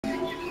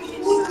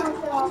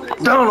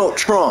Donald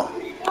Trump.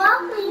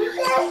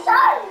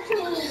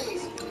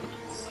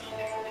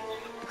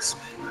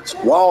 It's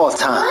wall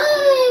time.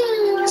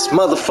 It's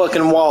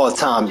motherfucking wall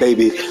time,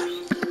 baby.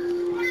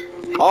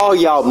 All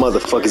y'all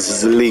motherfuckers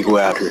is illegal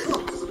out here.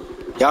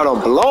 Y'all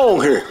don't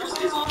belong here.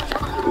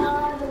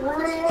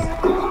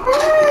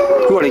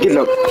 You wanna get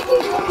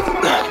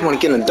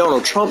in a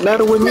Donald Trump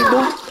battle with me,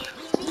 boy?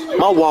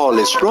 My wall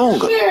is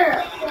stronger.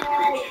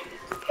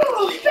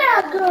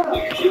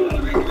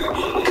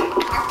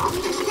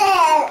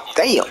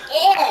 Damn.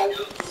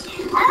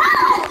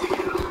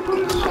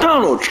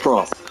 Donald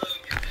Trump.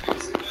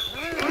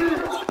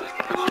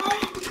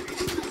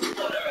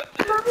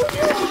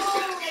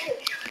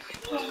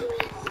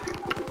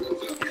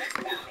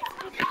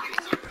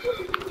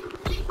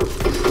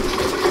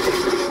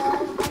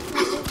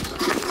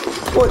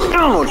 What,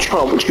 Donald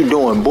Trump, what you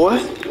doing, boy?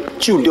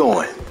 What you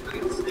doing?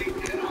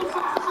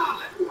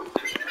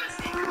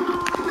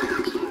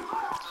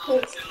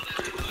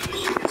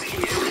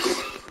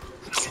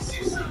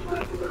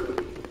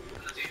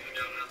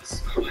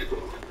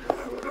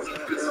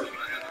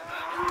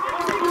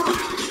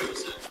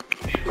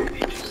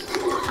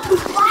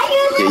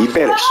 Yeah, you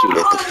better shoot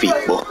at the feet,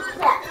 boy.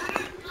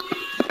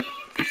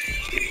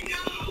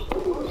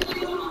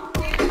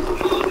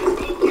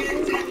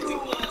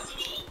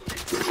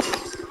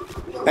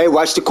 Hey,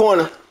 watch the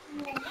corner.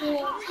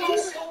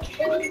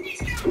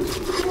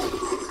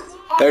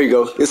 There you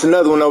go. It's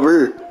another one over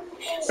here.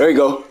 There you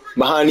go.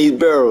 Behind these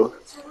barrels.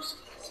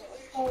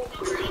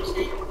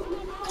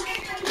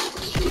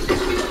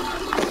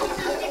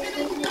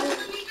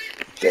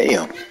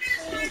 Damn.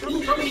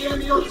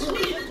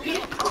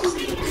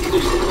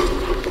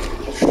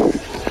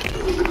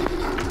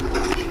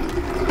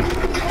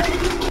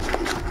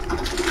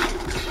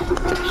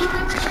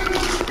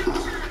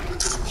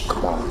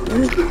 Come on,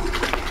 man.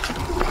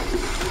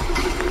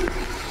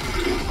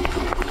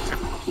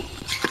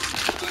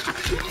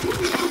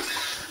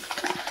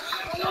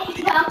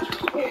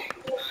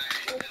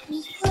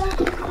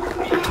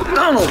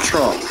 Donald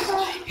Trump.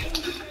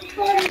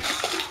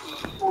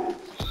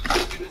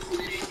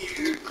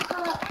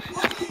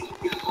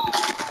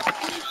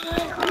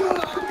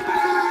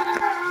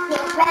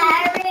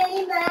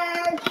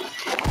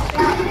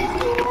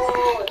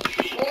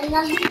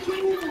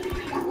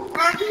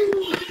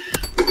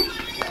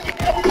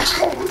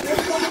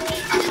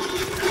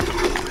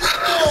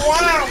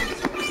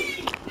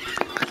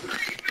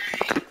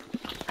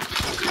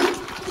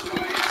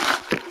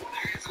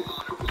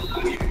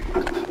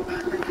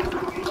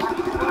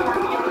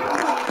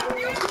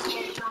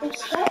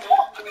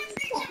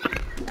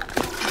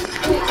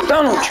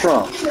 Donald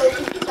Trump.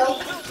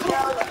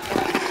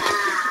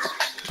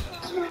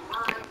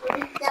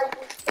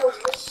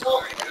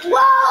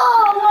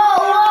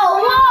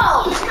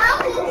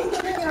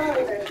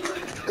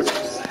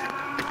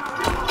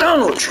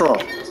 Donald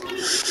Trump.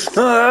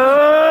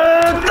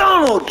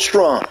 Donald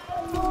Trump.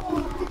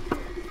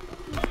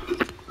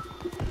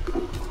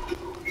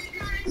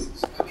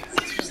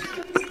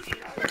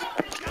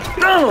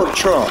 Donald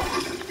Trump.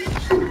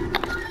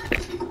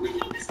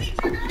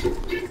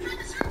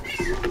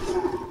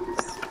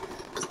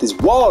 Put this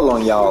wall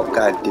on y'all,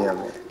 goddamn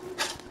it.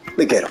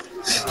 Look at him.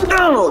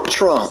 Donald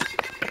Trump.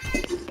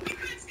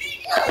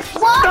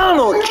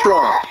 Donald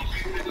Trump.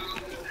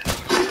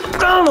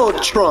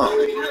 Donald Trump.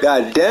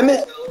 God damn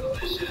it.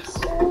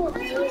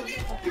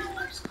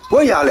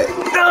 Where y'all at?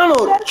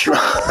 Donald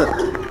Trump.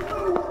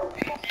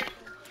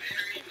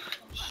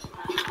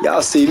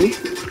 Y'all see me?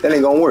 That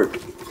ain't gonna work.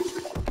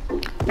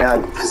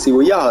 Now see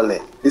where y'all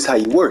at. This how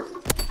you work.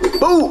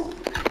 Boom.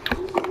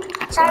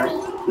 Sorry.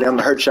 Now I'm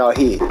gonna hurt y'all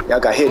head. Y'all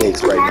got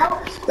headaches right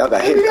now. Y'all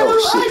got headaches. Oh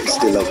shit, it's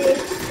still over there.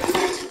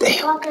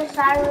 Damn.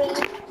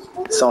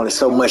 It's only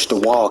so much the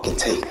wall can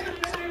take.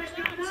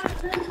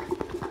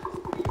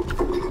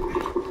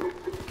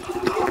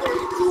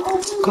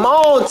 Come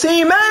on,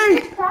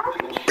 teammate!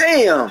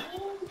 Damn!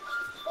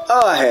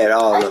 Oh, I had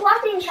all of them.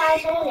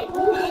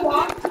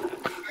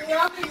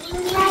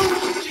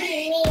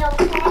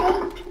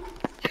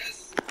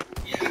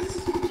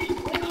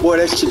 Boy,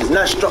 that shit is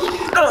not strong.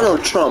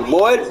 Donald Trump,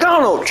 boy.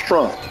 Donald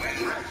Trump.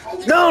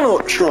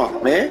 Donald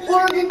Trump, man.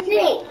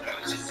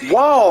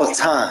 Wall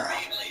time.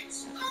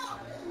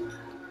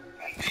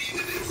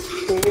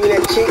 Give me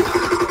that chick.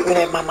 Give me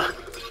that mama.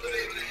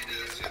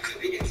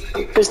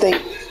 First thing.